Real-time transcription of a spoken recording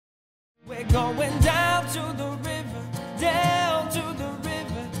going down to the river, down to the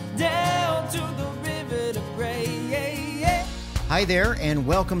river, down to the river to pray. Hi there, and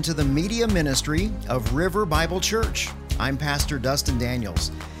welcome to the media ministry of River Bible Church. I'm Pastor Dustin Daniels,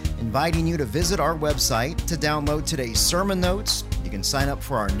 inviting you to visit our website to download today's sermon notes. You can sign up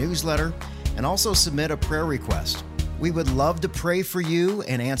for our newsletter and also submit a prayer request. We would love to pray for you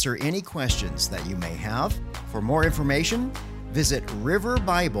and answer any questions that you may have. For more information, visit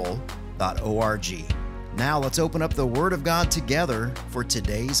riverbible.org. Now let's open up the Word of God together for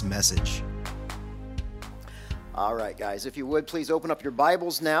today's message. All right, guys, if you would, please open up your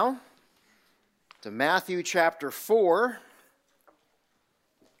Bibles now to Matthew chapter 4.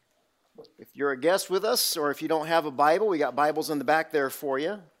 If you're a guest with us, or if you don't have a Bible, we got Bibles in the back there for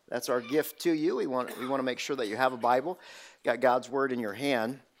you. That's our gift to you. We want to make sure that you have a Bible, got God's Word in your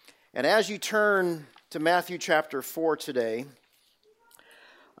hand. And as you turn to Matthew chapter 4 today,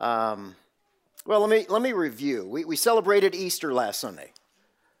 let me review. We celebrated Easter last Sunday,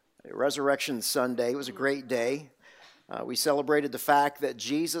 Resurrection Sunday. It was a great day. We celebrated the fact that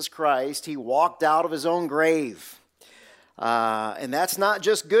Jesus Christ, He walked out of His own grave. And that's not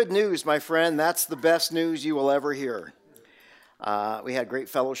just good news, my friend. That's the best news you will ever hear. We had great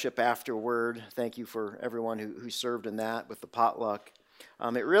fellowship afterward. Thank you for everyone who served in that with the potluck.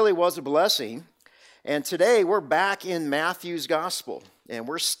 It really was a blessing. And today we're back in Matthew's Gospel, and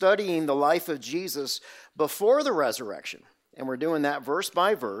we're studying the life of Jesus before the resurrection. And we're doing that verse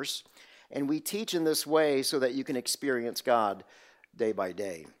by verse, and we teach in this way so that you can experience God day by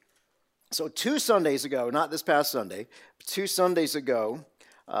day. So 2 Sundays ago, not this past Sunday, but 2 Sundays ago,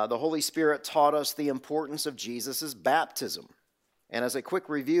 the Holy Spirit taught us the importance of Jesus' baptism. And as a quick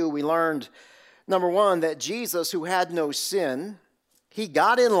review, we learned, number one, that Jesus, who had no sin, He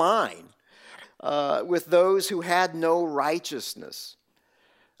got in line with those who had no righteousness.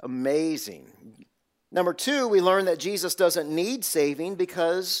 Amazing. Number two, we learned that Jesus doesn't need saving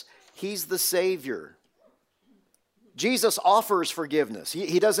because He's the Savior. Jesus offers forgiveness.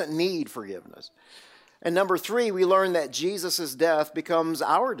 He doesn't need forgiveness. And number three, we learned that Jesus' death becomes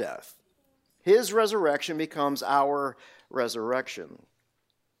our death. His resurrection becomes our resurrection.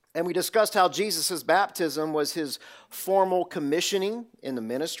 And we discussed how Jesus' baptism was His formal commissioning in the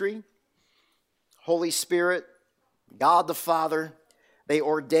ministry. Holy Spirit, God the Father, they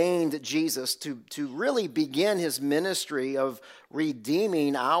ordained Jesus to really begin His ministry of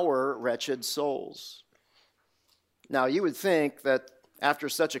redeeming our wretched souls. Now, you would think that after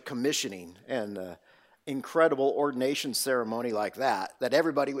such a commissioning and incredible ordination ceremony like that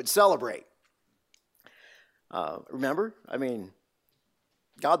everybody would celebrate. Remember?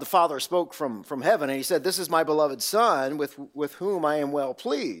 God the Father spoke from heaven, and He said, "This is my beloved Son, with whom I am well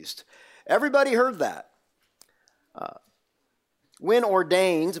pleased." Everybody heard that. When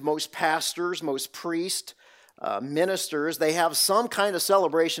ordained, most pastors, most priests, ministers, they have some kind of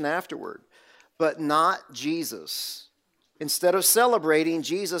celebration afterward, but not Jesus. Instead of celebrating,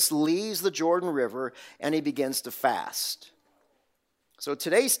 Jesus leaves the Jordan River and He begins to fast. So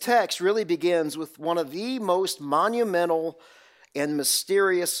today's text really begins with one of the most monumental and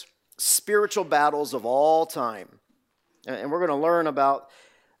mysterious spiritual battles of all time. And we're going to learn about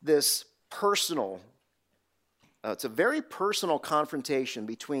this personal, it's a very personal confrontation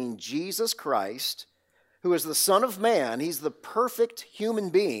between Jesus Christ, who is the Son of Man, He's the perfect human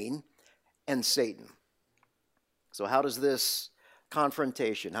being, and Satan. So how does this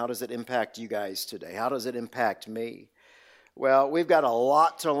confrontation, how does it impact you guys today? How does it impact me? Well, we've got a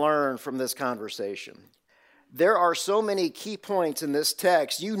lot to learn from this conversation. There are so many key points in this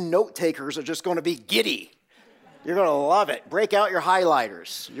text, you note takers are just going to be giddy. You're going to love it. Break out your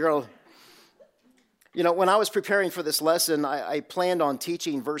highlighters. When I was preparing for this lesson, I planned on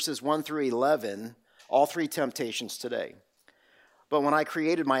teaching verses 1 through 11, all 3 temptations today. But when I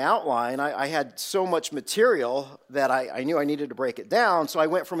created my outline, I had so much material that I knew I needed to break it down, so I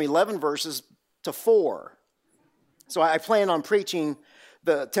went from 11 verses to 4. So I plan on preaching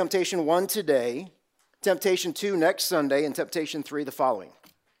the temptation 1 today, temptation 2 next Sunday, and temptation 3 the following.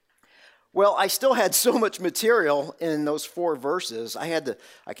 Well, I still had so much material in those 4 verses. I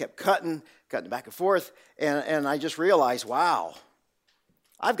kept cutting back and forth, and I just realized, wow,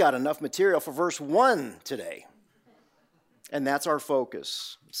 I've got enough material for verse 1 today. And that's our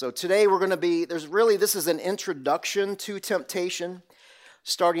focus. So today this is an introduction to temptation.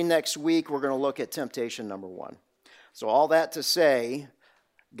 Starting next week, we're going to look at temptation number 1. So all that to say,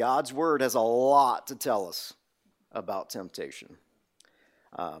 God's Word has a lot to tell us about temptation.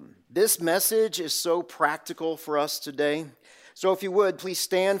 This message is so practical for us today. So if you would, please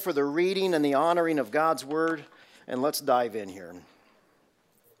stand for the reading and the honoring of God's Word, and let's dive in here.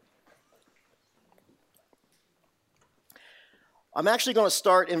 I'm actually going to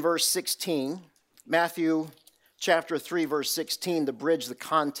start in verse 16, Matthew chapter 3, verse 16, to bridge the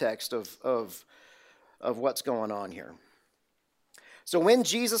context of what's going on here. So when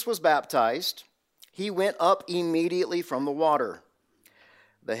Jesus was baptized, he went up immediately from the water.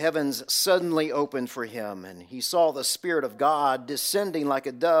 The heavens suddenly opened for him, and he saw the Spirit of God descending like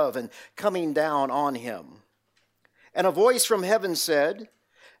a dove and coming down on him. And a voice from heaven said,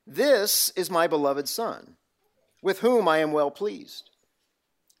 "This is my beloved Son, with whom I am well pleased."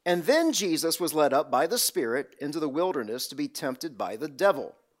 And then Jesus was led up by the Spirit into the wilderness to be tempted by the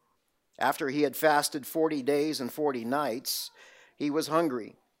devil. After he had fasted 40 days and 40 nights, he was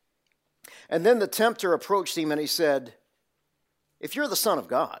hungry. And then the tempter approached him and he said, "If you're the Son of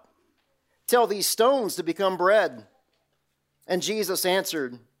God, tell these stones to become bread." And Jesus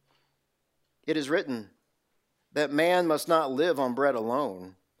answered, "It is written that man must not live on bread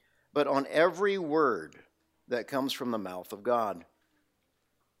alone, but on every word that comes from the mouth of God."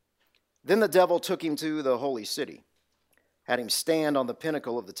 Then the devil took him to the holy city, had him stand on the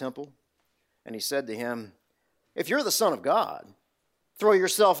pinnacle of the temple, and he said to him, "If you're the Son of God, throw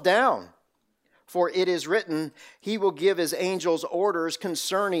yourself down. For it is written, he will give his angels orders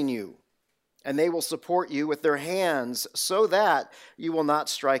concerning you, and they will support you with their hands so that you will not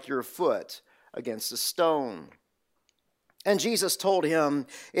strike your foot against a stone." And Jesus told him,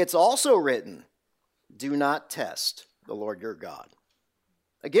 "It's also written, do not test the Lord your God."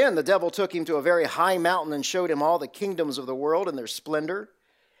 Again, the devil took him to a very high mountain and showed him all the kingdoms of the world and their splendor.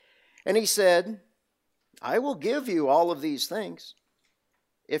 And he said, "I will give you all of these things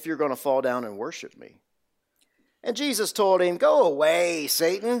if you're going to fall down and worship me." And Jesus told him, "Go away,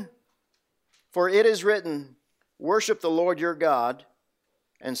 Satan, for it is written, worship the Lord your God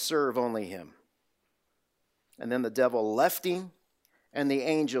and serve only him." And then the devil left him, and the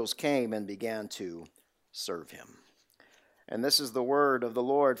angels came and began to serve him. And this is the word of the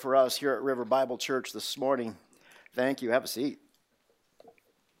Lord for us here at River Bible Church this morning. Thank you. Have a seat.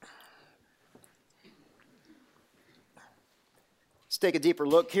 Let's take a deeper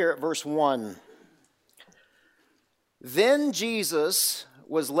look here at verse 1. Then Jesus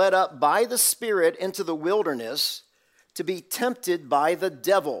was led up by the Spirit into the wilderness to be tempted by the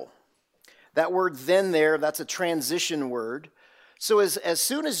devil. That word "then" there, that's a transition word. So as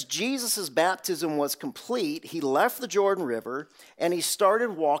soon as Jesus' baptism was complete, he left the Jordan River and he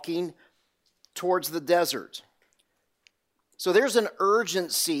started walking towards the desert. So there's an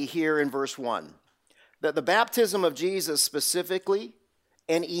urgency here in verse 1. That the baptism of Jesus specifically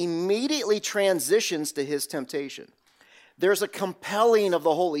and immediately transitions to his temptation. There's a compelling of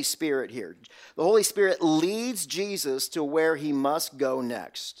the Holy Spirit here. The Holy Spirit leads Jesus to where he must go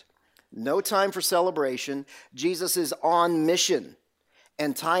next. No time for celebration. Jesus is on mission,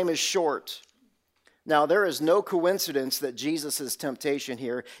 and time is short. Now, there is no coincidence that Jesus' temptation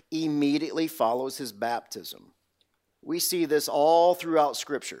here immediately follows his baptism. We see this all throughout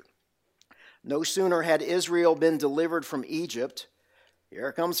Scripture. No sooner had Israel been delivered from Egypt,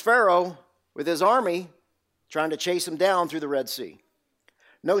 here comes Pharaoh with his army trying to chase him down through the Red Sea.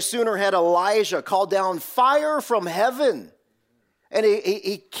 No sooner had Elijah called down fire from heaven, and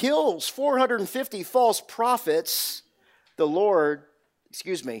he kills 450 false prophets. He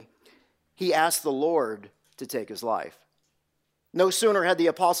asked the Lord to take his life. No sooner had the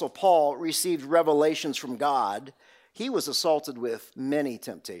Apostle Paul received revelations from God, he was assaulted with many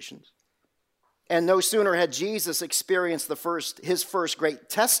temptations. And no sooner had Jesus experienced his first great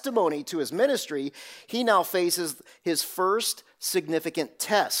testimony to his ministry, he now faces his first significant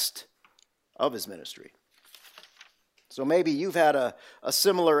test of his ministry. So maybe you've had a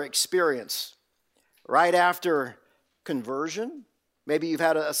similar experience right after conversion. Maybe you've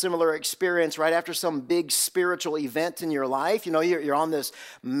had a similar experience right after some big spiritual event in your life. You know, you're on this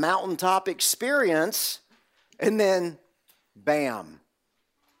mountaintop experience, and then, bam,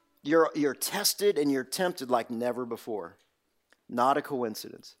 you're tested and you're tempted like never before. Not a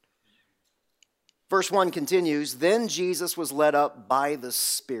coincidence. Verse 1 continues, "Then Jesus was led up by the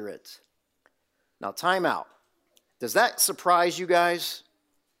Spirit." Now, time out. Does that surprise you guys?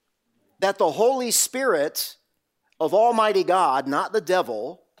 That the Holy Spirit of Almighty God, not the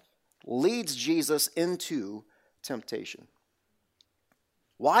devil, leads Jesus into temptation.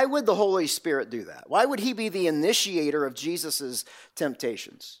 Why would the Holy Spirit do that? Why would he be the initiator of Jesus'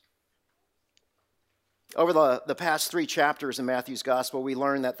 temptations? Over the past 3 chapters in Matthew's Gospel, we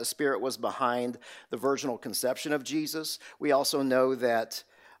learn that the Spirit was behind the virginal conception of Jesus. We also know that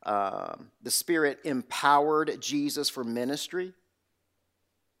the Spirit empowered Jesus for ministry.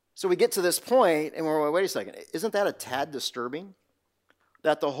 So we get to this point, and we're like, wait a second, isn't that a tad disturbing?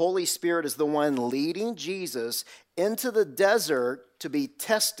 that the Holy Spirit is the one leading Jesus into the desert to be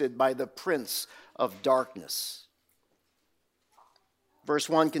tested by the prince of darkness. Verse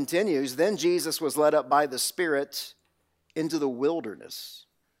 1 continues, then Jesus was led up by the Spirit into the wilderness.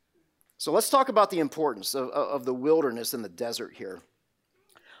 So let's talk about the importance of the wilderness and the desert here.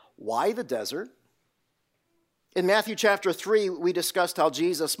 Why the desert? In Matthew chapter 3, we discussed how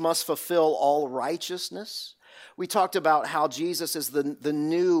Jesus must fulfill all righteousness. We talked about how Jesus is the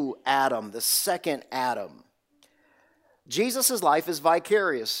new Adam, the second Adam. Jesus' life is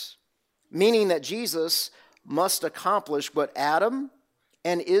vicarious, meaning that Jesus must accomplish what Adam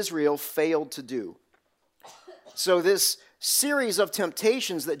and Israel failed to do. So this series of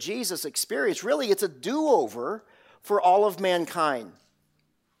temptations that Jesus experienced, really it's a do-over for all of mankind.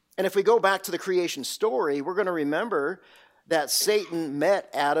 And if we go back to the creation story, we're going to remember that Satan met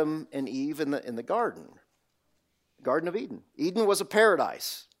Adam and Eve in the Garden of Eden. Eden was a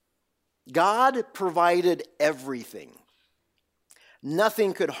paradise. God provided everything.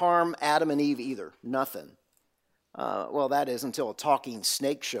 Nothing could harm Adam and Eve either. Nothing. Well, that is until a talking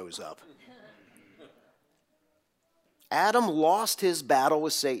snake shows up. Adam lost his battle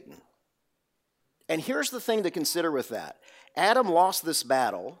with Satan. And here's the thing to consider with that. Adam lost this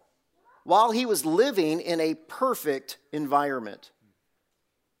battle while he was living in a perfect environment.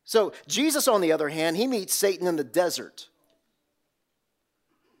 So Jesus, on the other hand, he meets Satan in the desert.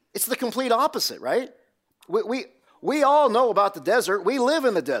 It's the complete opposite, right? We all know about the desert. We live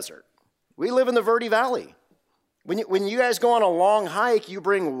in the desert. We live in the Verde Valley. When you guys go on a long hike, you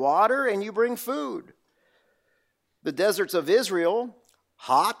bring water and you bring food. The deserts of Israel,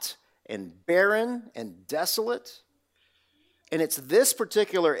 hot and barren and desolate. And it's this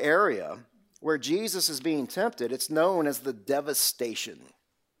particular area where Jesus is being tempted. It's known as the devastation.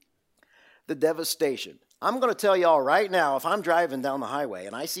 The devastation. I'm going to tell y'all right now, if I'm driving down the highway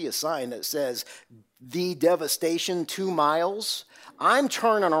and I see a sign that says, the devastation 2 miles, I'm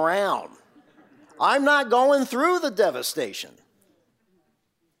turning around. I'm not going through the devastation.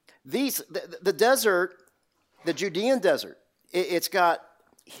 The desert, the Judean desert, it's got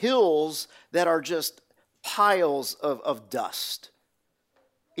hills that are just piles of dust.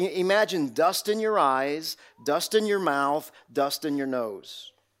 Imagine dust in your eyes, dust in your mouth, dust in your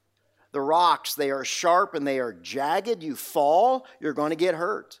nose. The rocks, they are sharp and they are jagged. You fall, you're going to get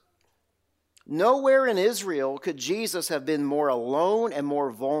hurt. Nowhere in Israel could Jesus have been more alone and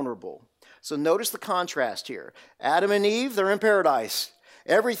more vulnerable. So notice the contrast here. Adam and Eve, they're in paradise.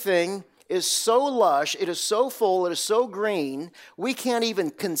 Everything is so lush, it is so full, it is so green, we can't even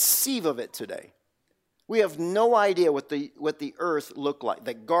conceive of it today. We have no idea what the earth looked like,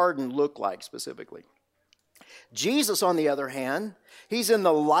 the garden looked like specifically. Jesus, on the other hand, he's in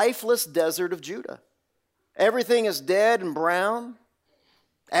the lifeless desert of Judah. Everything is dead and brown.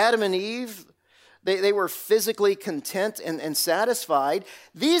 Adam and Eve, they were physically content and satisfied.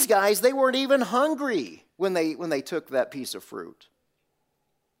 These guys, they weren't even hungry when they took that piece of fruit.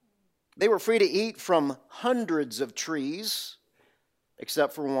 They were free to eat from hundreds of trees,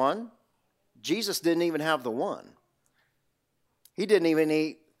 except for one. Jesus didn't even have the one. He didn't even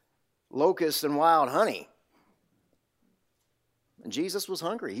eat locusts and wild honey. And Jesus was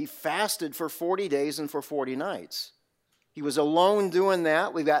hungry. He fasted for 40 days and for 40 nights. He was alone doing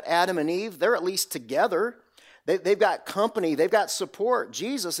that. We've got Adam and Eve. They're at least together. They've got company. They've got support.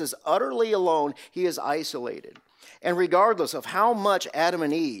 Jesus is utterly alone. He is isolated. And regardless of how much Adam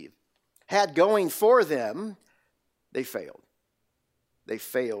and Eve had going for them, they failed. They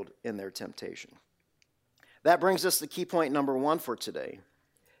failed in their temptation. That brings us to key point number 1 for today.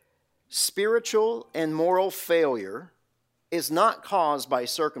 Spiritual and moral failure is not caused by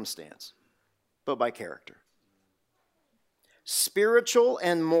circumstance, but by character. Spiritual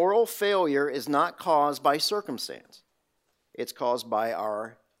and moral failure is not caused by circumstance. It's caused by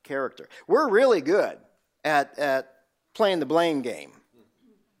our character. We're really good at playing the blame game.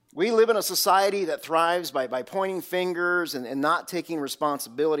 We live in a society that thrives by pointing fingers and not taking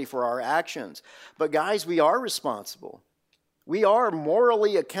responsibility for our actions. But guys, we are responsible. We are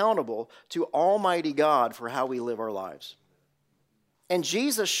morally accountable to Almighty God for how we live our lives. And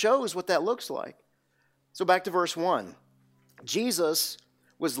Jesus shows what that looks like. So back to verse 1. Jesus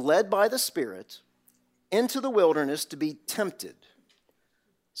was led by the Spirit into the wilderness to be tempted.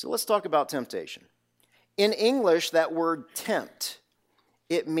 So let's talk about temptation. In English, that word tempt,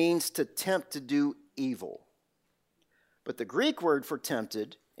 it means to tempt to do evil. But the Greek word for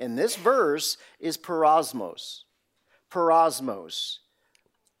tempted in this verse is parosmos. Parosmos.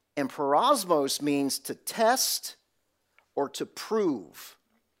 And parosmos means to test or to prove.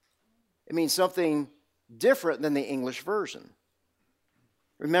 It means something different than the English version.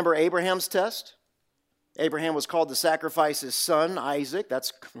 Remember Abraham's test? Abraham was called to sacrifice his son, Isaac.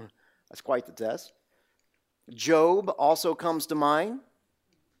 That's quite the test. Job also comes to mind.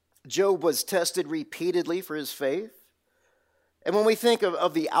 Job was tested repeatedly for his faith. And when we think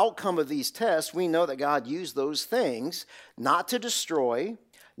of the outcome of these tests, we know that God used those things not to destroy,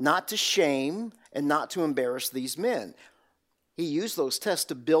 not to shame, and not to embarrass these men. He used those tests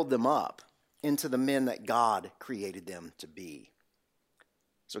to build them up into the men that God created them to be.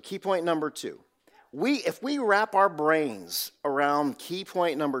 So key point number 2. If we wrap our brains around key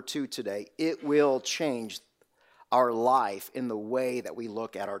point number 2 today, it will change our life in the way that we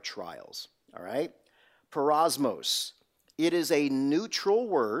look at our trials. All right? Parosmos. It is a neutral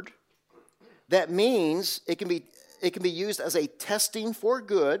word that means it can be used as a testing for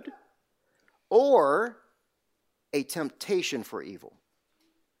good or a temptation for evil.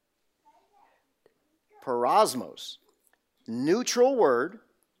 Parosmos, neutral word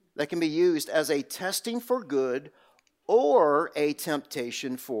that can be used as a testing for good or a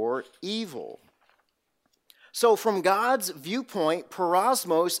temptation for evil. So from God's viewpoint,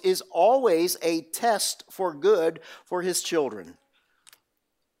 parosmos is always a test for good for his children.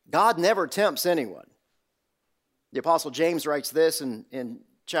 God never tempts anyone. The Apostle James writes this in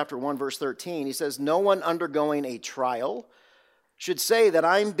chapter 1, verse 13. He says, "No one undergoing a trial should say that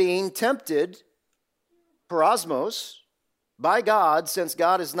I'm being tempted, parosmos, by God, since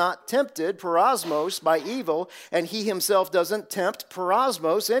God is not tempted, parosmos, by evil, and he himself doesn't tempt,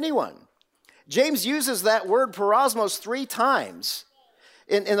 parosmos, anyone." James uses that word parosmos 3 times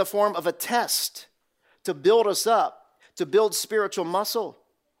in the form of a test to build us up, to build spiritual muscle.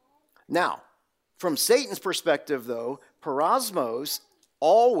 Now, from Satan's perspective, though, parosmos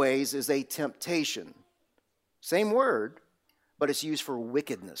always is a temptation. Same word, but it's used for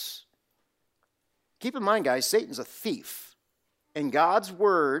wickedness. Keep in mind, guys, Satan's a thief. And God's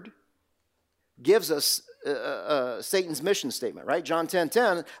word gives us Satan's mission statement, right? John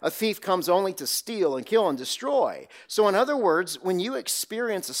 10:10, a thief comes only to steal and kill and destroy. So in other words, when you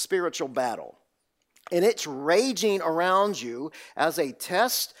experience a spiritual battle and it's raging around you as a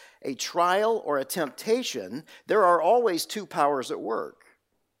test, a trial, or a temptation, there are always 2 powers at work: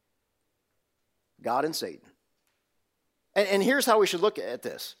 God and Satan. And here's how we should look at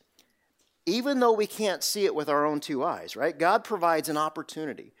this. Even though we can't see it with our own 2 eyes, right? God provides an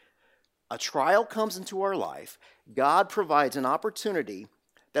opportunity. A trial comes into our life. God provides an opportunity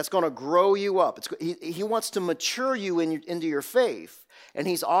that's going to grow you up. He wants to mature you into your faith, and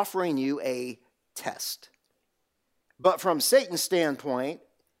he's offering you a test. But from Satan's standpoint,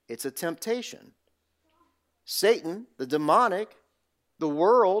 it's a temptation. Satan, the demonic, the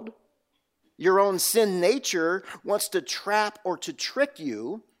world, your own sin nature wants to trap or to trick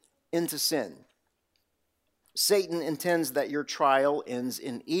you into sin. Satan intends that your trial ends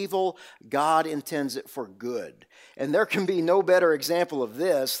in evil. God intends it for good. And there can be no better example of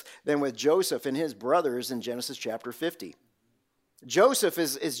this than with Joseph and his brothers in Genesis chapter 50. Joseph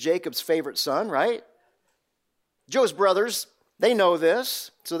is Jacob's favorite son, right? Joe's brothers, they know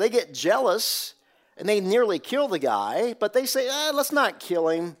this, so they get jealous and they nearly kill the guy, but they say, let's not kill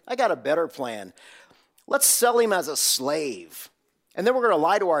him. I got a better plan. Let's sell him as a slave. And then we're going to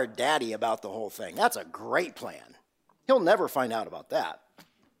lie to our daddy about the whole thing. That's a great plan. He'll never find out about that.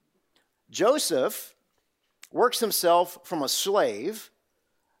 Joseph works himself from a slave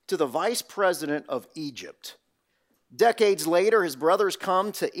to the vice president of Egypt. Decades later, his brothers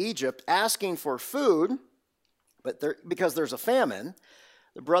come to Egypt asking for food, but because there's a famine,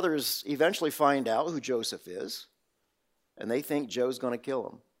 the brothers eventually find out who Joseph is, and they think Joe's going to kill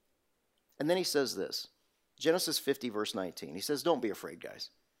him. And then he says this. Genesis 50, verse 19. He says, "Don't be afraid, guys.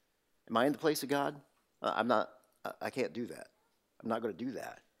 Am I in the place of God? I can't do that. I'm not going to do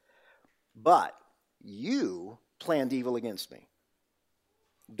that. But you planned evil against me.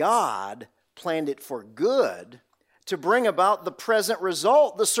 God planned it for good to bring about the present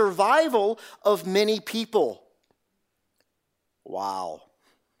result, the survival of many people." Wow.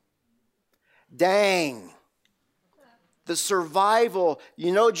 Dang. The survival,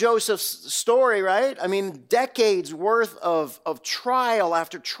 you know Joseph's story, right? I mean, decades worth of trial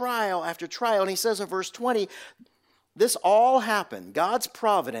after trial after trial. And he says in verse 20, this all happened, God's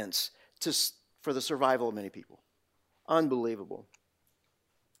providence, for the survival of many people. Unbelievable.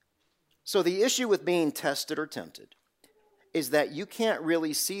 So the issue with being tested or tempted is that you can't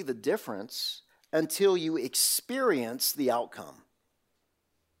really see the difference until you experience the outcome.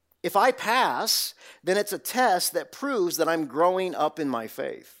 If I pass, then it's a test that proves that I'm growing up in my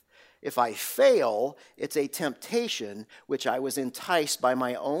faith. If I fail, it's a temptation which I was enticed by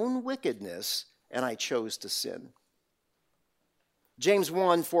my own wickedness and I chose to sin. James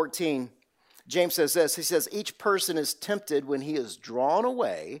 1:14, James says this. He says, each person is tempted when he is drawn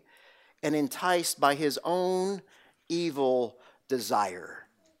away and enticed by his own evil desire.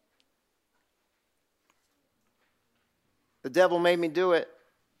 The devil made me do it.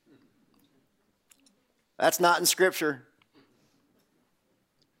 That's not in Scripture.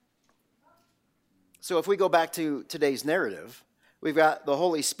 So if we go back to today's narrative, we've got the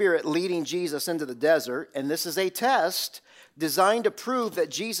Holy Spirit leading Jesus into the desert, and this is a test designed to prove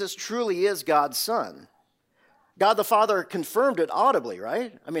that Jesus truly is God's Son. God the Father confirmed it audibly,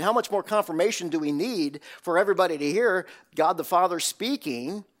 right? I mean, how much more confirmation do we need for everybody to hear God the Father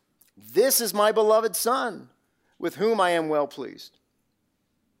speaking, "This is my beloved Son, with whom I am well pleased."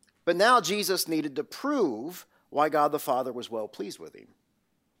 But now Jesus needed to prove why God the Father was well pleased with him.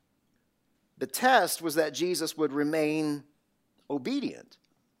 The test was that Jesus would remain obedient,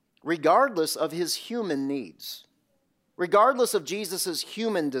 regardless of his human needs, regardless of Jesus'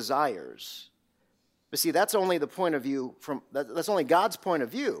 human desires. But see, that's only the point of view that's only God's point of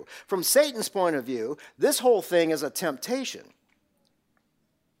view. From Satan's point of view, this whole thing is a temptation.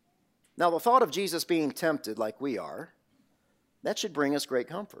 Now, the thought of Jesus being tempted like we are, that should bring us great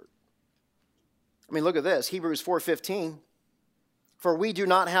comfort. I mean, look at this, Hebrews 4:15. For we do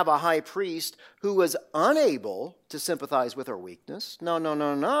not have a high priest who was unable to sympathize with our weakness.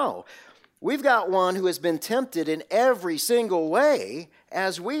 No. We've got one who has been tempted in every single way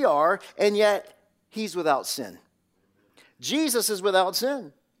as we are, and yet he's without sin. Jesus is without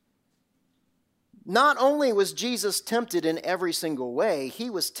sin. Not only was Jesus tempted in every single way, he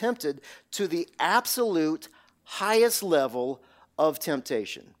was tempted to the absolute highest level of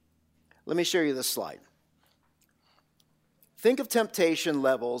temptation. Let me show you this slide. Think of temptation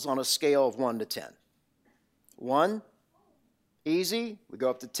levels on a scale of 1 to 10. 1, easy. We go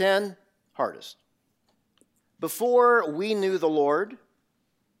up to 10, hardest. Before we knew the Lord,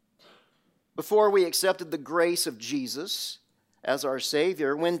 before we accepted the grace of Jesus as our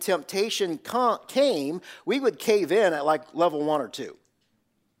Savior, when temptation came, we would cave in at like level 1 or 2.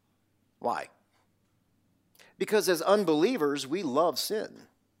 Why? Because as unbelievers, we love sin.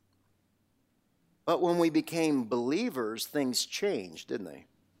 But when we became believers, things changed, didn't they?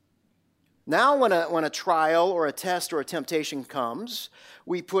 Now when a trial or a test or a temptation comes,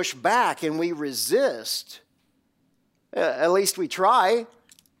 we push back and we resist. At least we try.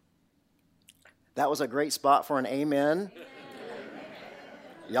 That was a great spot for an amen.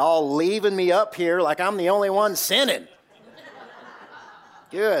 Y'all leaving me up here like I'm the only one sinning.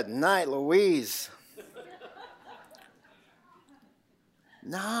 Good night, Louise.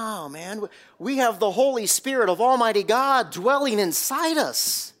 No, man. We have the Holy Spirit of Almighty God dwelling inside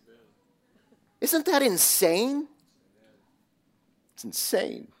us. Isn't that insane? It's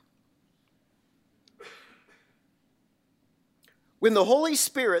insane. When the Holy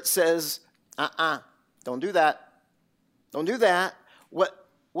Spirit says, don't do that. Don't do that.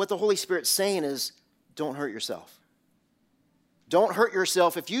 What the Holy Spirit's saying is, don't hurt yourself. Don't hurt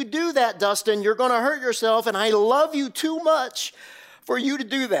yourself. If you do that, Dustin, you're going to hurt yourself, and I love you too much for you to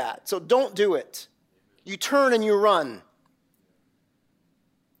do that. So don't do it. You turn and you run.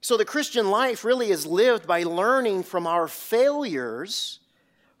 So the Christian life really is lived by learning from our failures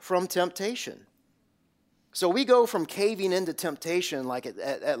from temptation. So we go from caving into temptation like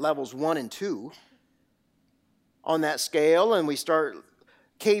at levels 1 and 2 on that scale, and we start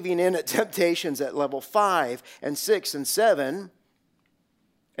caving in at temptations at level 5 and 6 and 7.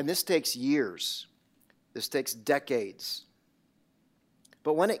 And this takes years. This takes decades.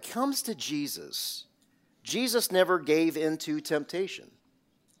 But when it comes to Jesus, Jesus never gave into temptation.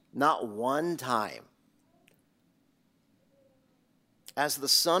 Not one time. As the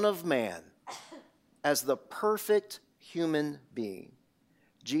Son of Man, as the perfect human being,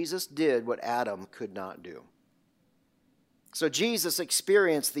 Jesus did what Adam could not do. So Jesus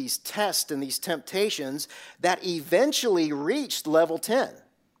experienced these tests and these temptations that eventually reached level 10.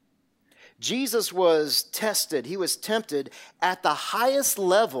 Jesus was tested, he was tempted at the highest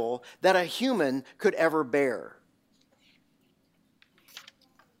level that a human could ever bear.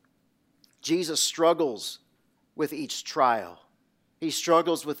 Jesus struggles with each trial. He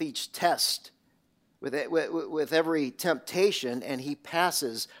struggles with each test, with every temptation, and he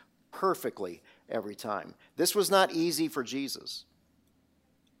passes perfectly every time. This was not easy for Jesus.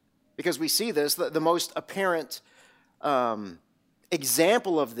 Because we see this, the most apparent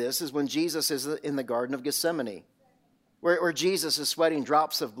example of this is when Jesus is in the Garden of Gethsemane, where Jesus is sweating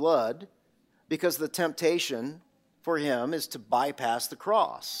drops of blood because the temptation for him is to bypass the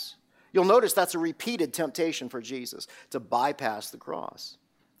cross. You'll notice that's a repeated temptation for Jesus, to bypass the cross.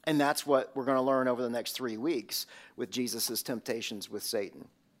 And that's what we're going to learn over the next 3 weeks with Jesus' temptations with Satan.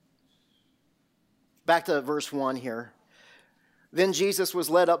 Back to verse 1 here. Then Jesus was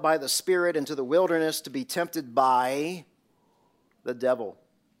led up by the Spirit into the wilderness to be tempted by the devil.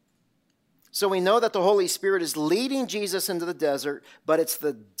 So we know that the Holy Spirit is leading Jesus into the desert, but it's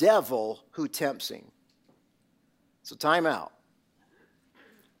the devil who tempts him. So time out.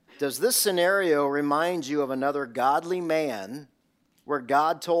 Does this scenario remind you of another godly man where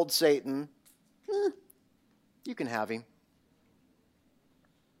God told Satan, you can have him?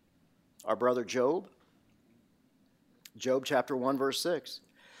 Our brother Job. Job chapter 1, verse 6.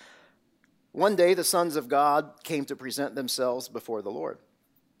 One day the sons of God came to present themselves before the Lord,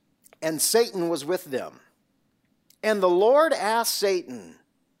 and Satan was with them. And the Lord asked Satan,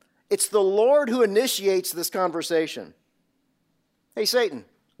 it's the Lord who initiates this conversation. Hey, Satan,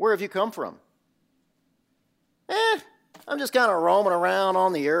 where have you come from? I'm just kind of roaming around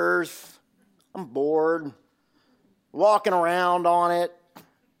on the earth. I'm bored, walking around on it.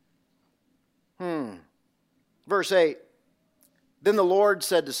 Verse 8, then the Lord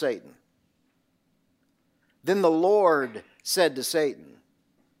said to Satan. Then the Lord said to Satan.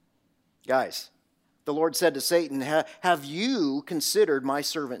 Guys, the Lord said to Satan, have you considered my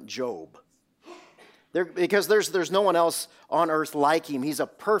servant Job? Because there's no one else on earth like him. He's a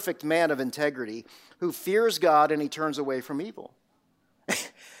perfect man of integrity who fears God and he turns away from evil.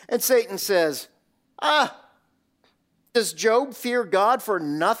 And Satan says, does Job fear God for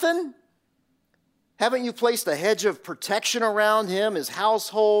nothing? Haven't you placed a hedge of protection around him, his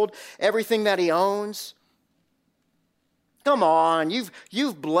household, everything that he owns? Come on,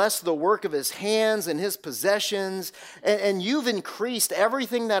 you've blessed the work of his hands and his possessions, and you've increased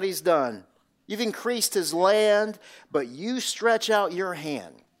everything that he's done. You've increased his land, but you stretch out your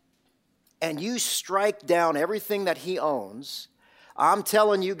hand and you strike down everything that he owns. I'm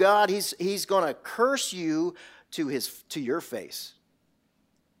telling you, God, he's going to curse you to your face.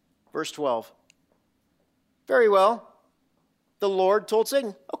 Verse 12. Very well. The Lord told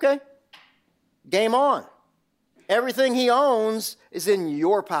Satan, okay, game on. Everything he owns is in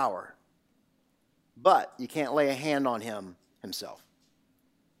your power, but you can't lay a hand on him himself.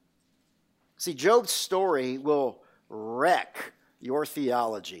 See, Job's story will wreck your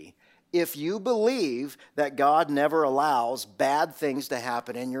theology if you believe that God never allows bad things to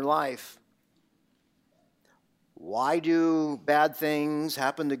happen in your life. Why do bad things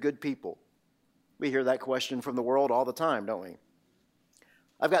happen to good people? We hear that question from the world all the time, don't we?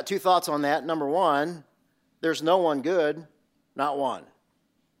 I've got 2 thoughts on that. Number 1, there's no one good, not one.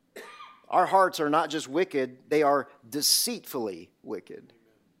 Our hearts are not just wicked, they are deceitfully wicked.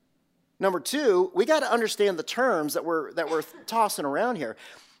 Number 2, we got to understand the terms that we're tossing around here.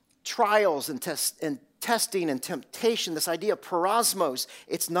 Trials and testing and temptation, this idea of parosmos,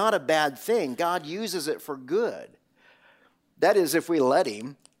 it's not a bad thing. God uses it for good. That is, if we let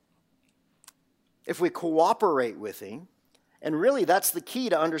him, if we cooperate with him, and really that's the key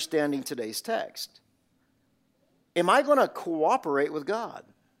to understanding today's text. Am I going to cooperate with God?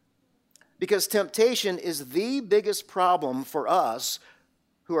 Because temptation is the biggest problem for us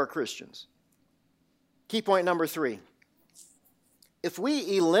who are Christians. Key point number 3. If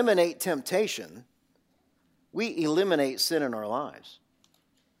we eliminate temptation, we eliminate sin in our lives.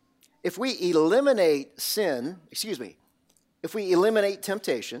 If we eliminate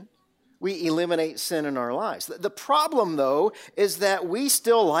temptation, we eliminate sin in our lives. The problem, though, is that we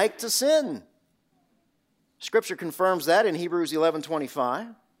still like to sin. Scripture confirms that in Hebrews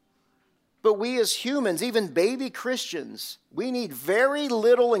 11:25. But we as humans, even baby Christians, we need very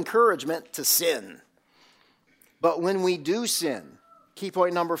little encouragement to sin. But when we do sin, key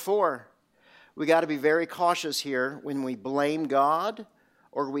point number 4, we got to be very cautious here when we blame God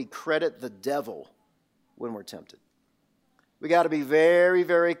or we credit the devil when we're tempted. We got to be very,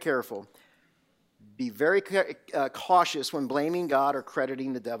 very careful. Be very cautious when blaming God or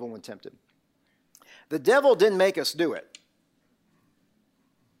crediting the devil when tempted. The devil didn't make us do it.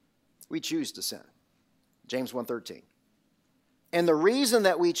 We choose to sin. James 1:13. And the reason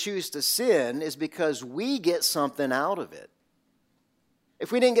that we choose to sin is because we get something out of it.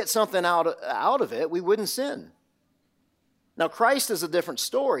 If we didn't get something out of it, we wouldn't sin. Now, Christ is a different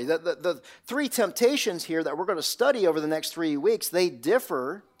story. The 3 temptations here that we're going to study over the next 3 weeks, they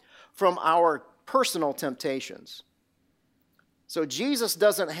differ from our personal temptations. So Jesus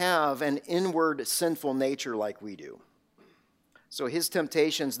doesn't have an inward sinful nature like we do. So his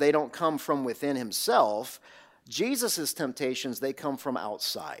temptations, they don't come from within himself. Jesus' temptations, they come from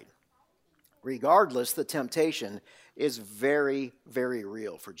outside. Regardless, the temptation is very, very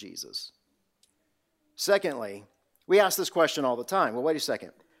real for Jesus. Secondly, we ask this question all the time. Well, wait a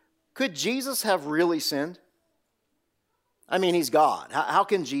second. Could Jesus have really sinned? I mean, he's God. How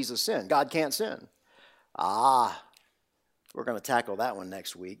can Jesus sin? God can't sin. We're going to tackle that one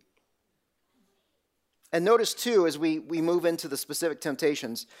next week. And notice, too, as we move into the specific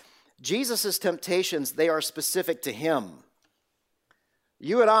temptations, Jesus' temptations, they are specific to him.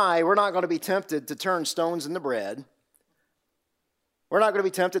 You and I, we're not going to be tempted to turn stones into bread. We're not going to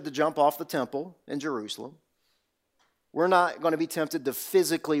be tempted to jump off the temple in Jerusalem. We're not going to be tempted to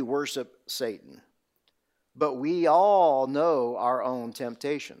physically worship Satan. But we all know our own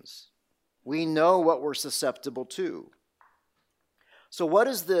temptations. We know what we're susceptible to. So what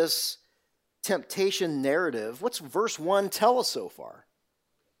is this temptation narrative? What's verse 1 tell us so far?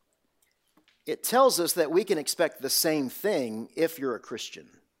 It tells us that we can expect the same thing if you're a Christian.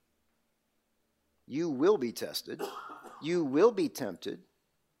 You will be tested. You will be tempted.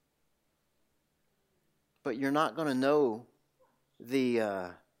 But you're not going to know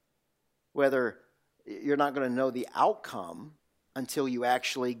whether you're not going to know the outcome until you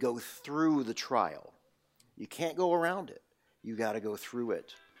actually go through the trial. You can't go around it. You got to go through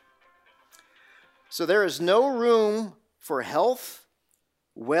it. So there is no room for health,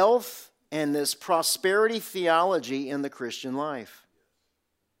 wealth, and this prosperity theology in the Christian life.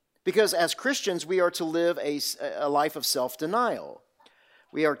 Because as Christians, we are to live a life of self-denial.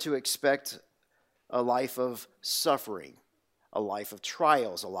 We are to expect a life of suffering, a life of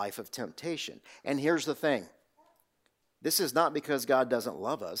trials, a life of temptation. And here's the thing. This is not because God doesn't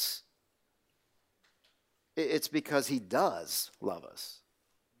love us. It's because he does love us.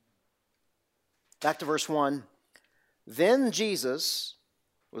 Back to verse 1. Then Jesus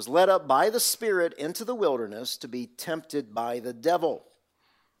was led up by the Spirit into the wilderness to be tempted by the devil.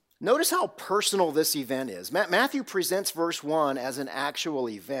 Notice how personal this event is. Matthew presents verse 1 as an actual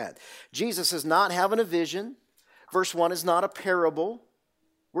event. Jesus is not having a vision. Verse 1 is not a parable.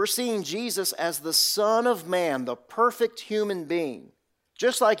 We're seeing Jesus as the Son of Man, the perfect human being,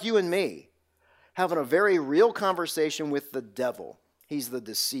 just like you and me, having a very real conversation with the devil. He's the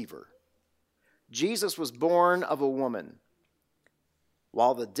deceiver. Jesus was born of a woman,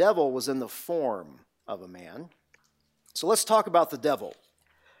 while the devil was in the form of a man. So let's talk about the devil.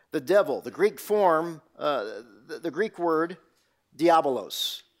 The devil, the Greek form, the Greek word,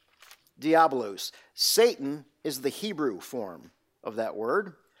 diabolos. Diabolos. Satan is the Hebrew form of that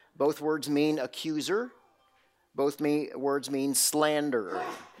word. Both words mean accuser. Both words mean slanderer.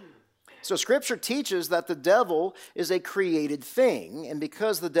 So Scripture teaches that the devil is a created thing, and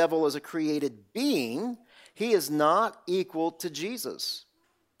because the devil is a created being, he is not equal to Jesus.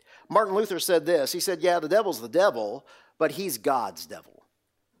 Martin Luther said this. He said, yeah, the devil's the devil, but he's God's devil.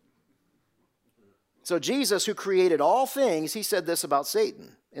 So Jesus, who created all things, he said this about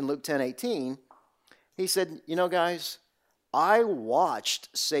Satan in Luke 10:18. He said, you know, guys, I watched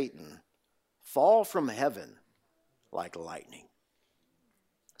Satan fall from heaven like lightning.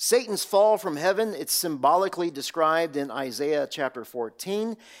 Satan's fall from heaven, it's symbolically described in Isaiah chapter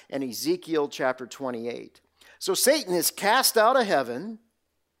 14 and Ezekiel chapter 28. So Satan is cast out of heaven.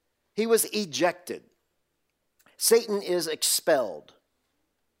 He was ejected. Satan is expelled.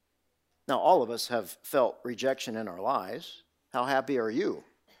 Now, all of us have felt rejection in our lives. How happy are you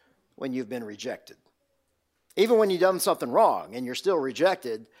when you've been rejected? Even when you've done something wrong and you're still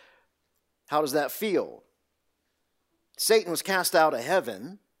rejected, how does that feel? Satan was cast out of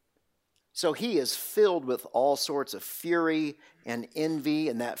heaven, so he is filled with all sorts of fury and envy,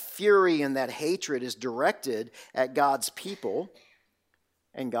 and that fury and that hatred is directed at God's people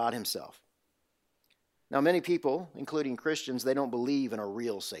and God himself. Now, many people, including Christians, they don't believe in a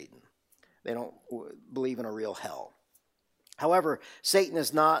real Satan. They don't believe in a real hell. However, Satan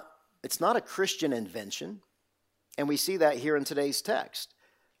it's not a Christian invention, and we see that here in today's text.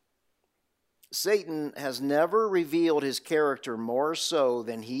 Satan has never revealed his character more so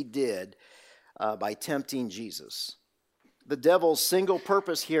than he did by tempting Jesus. The devil's single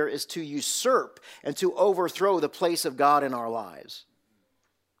purpose here is to usurp and to overthrow the place of God in our lives.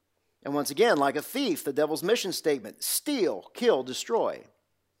 And once again, like a thief, the devil's mission statement, steal, kill, destroy.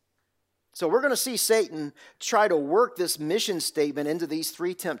 So we're going to see Satan try to work this mission statement into these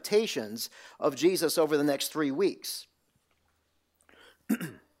three temptations of Jesus over the next 3 weeks.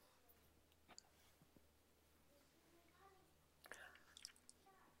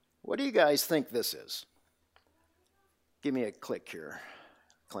 What do you guys think this is? Give me a click here,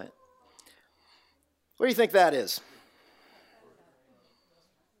 Clint. What do you think that is?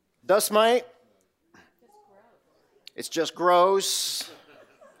 Dust mite? It's just gross.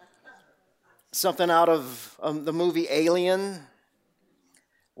 Something out of the movie Alien.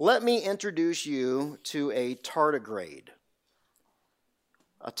 Let me introduce you to a tardigrade.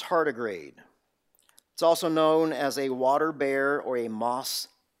 a tardigrade. It's also known as a water bear or a moss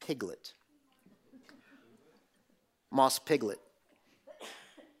piglet. Moss piglet.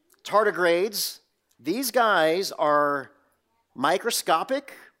 Tardigrades, these guys are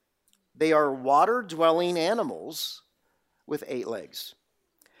microscopic. They are water-dwelling animals with 8 legs.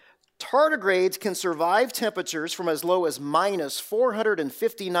 Tardigrades can survive temperatures from as low as minus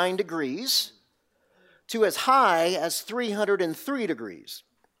 459 degrees to as high as 303 degrees.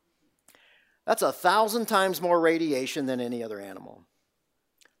 That's 1,000 times more radiation than any other animal.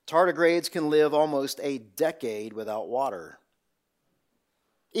 Tardigrades can live almost a decade without water.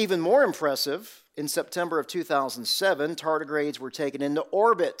 Even more impressive, in September of 2007, tardigrades were taken into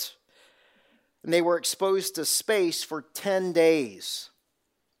orbit, and they were exposed to space for 10 days.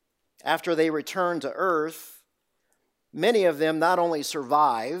 After they returned to Earth, many of them not only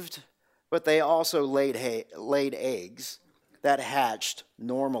survived, but they also laid eggs that hatched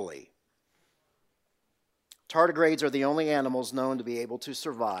normally. Tardigrades are the only animals known to be able to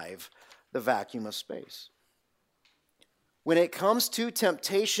survive the vacuum of space. When it comes to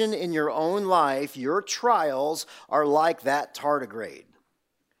temptation in your own life, your trials are like that tardigrade.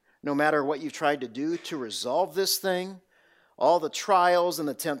 No matter what you've tried to do to resolve this thing, all the trials and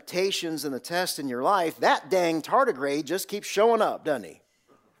the temptations and the tests in your life, that dang tardigrade just keeps showing up, doesn't he?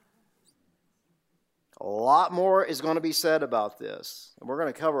 A lot more is going to be said about this, and we're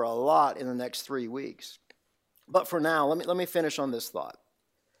going to cover a lot in the next 3 weeks. But for now, let me finish on this thought.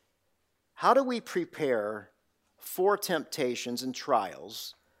 How do we prepare for temptations and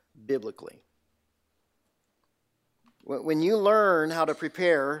trials biblically? When you learn how to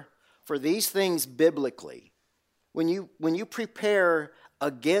prepare for these things biblically, when you prepare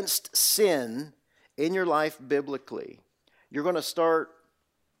against sin in your life biblically, you're going to start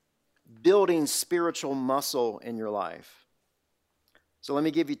building spiritual muscle in your life. So let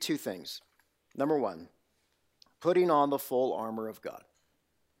me give you 2 things. Number 1, putting on the full armor of God.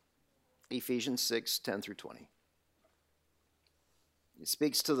 Ephesians 6:10-20. It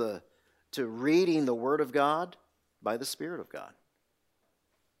speaks to reading the Word of God by the Spirit of God.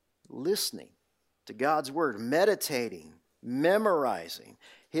 Listening to God's Word, meditating, memorizing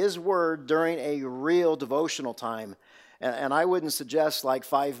His Word during a real devotional time. And I wouldn't suggest like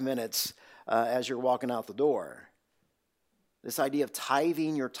 5 minutes as you're walking out the door. This idea of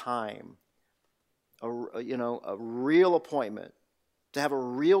tithing your time, a real appointment, to have a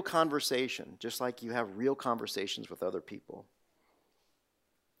real conversation, just like you have real conversations with other people.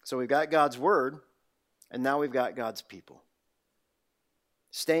 So we've got God's Word, and now we've got God's people.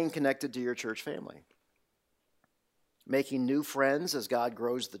 Staying connected to your church family. Making new friends as God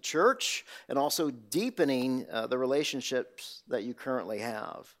grows the church, and also deepening the relationships that you currently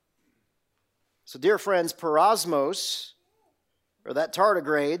have. So dear friends, Perosmos, or that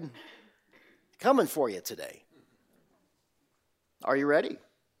tardigrade, coming for you today. Are you ready?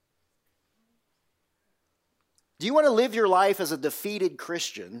 Do you want to live your life as a defeated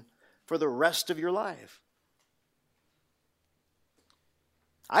Christian for the rest of your life?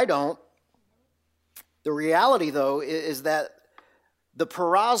 I don't. The reality, though, is that the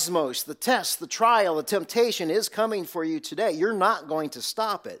perosmos, the test, the trial, the temptation is coming for you today. You're not going to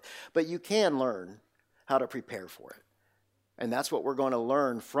stop it, but you can learn how to prepare for it. And that's what we're going to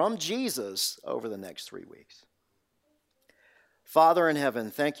learn from Jesus over the next 3 weeks. Father in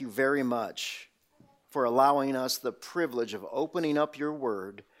heaven, thank you very much for allowing us the privilege of opening up your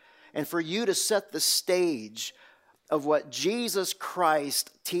word and for you to set the stage of what Jesus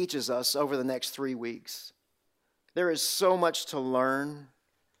Christ teaches us over the next 3 weeks. There is so much to learn.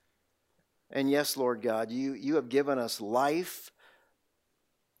 And yes, Lord God, you have given us life,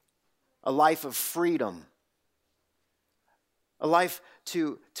 a life of freedom, a life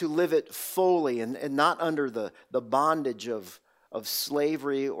to live it fully and not under the bondage of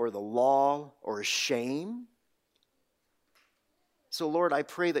slavery or the law or shame. So, Lord, I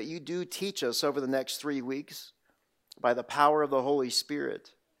pray that you do teach us over the next 3 weeks by the power of the Holy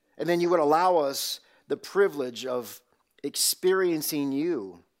Spirit. And then you would allow us the privilege of experiencing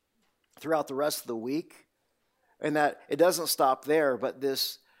you throughout the rest of the week. And that it doesn't stop there, but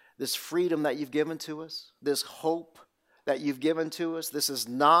this freedom that you've given to us, this hope that you've given to us, this is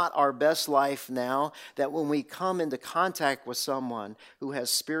not our best life now, that when we come into contact with someone who has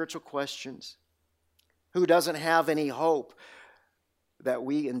spiritual questions, who doesn't have any hope, that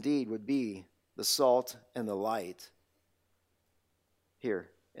we indeed would be the salt and the light here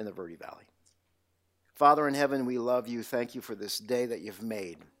in the Verde Valley. Father in heaven, we love you. Thank you for this day that you've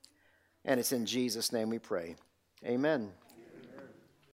made. And it's in Jesus' name we pray. Amen.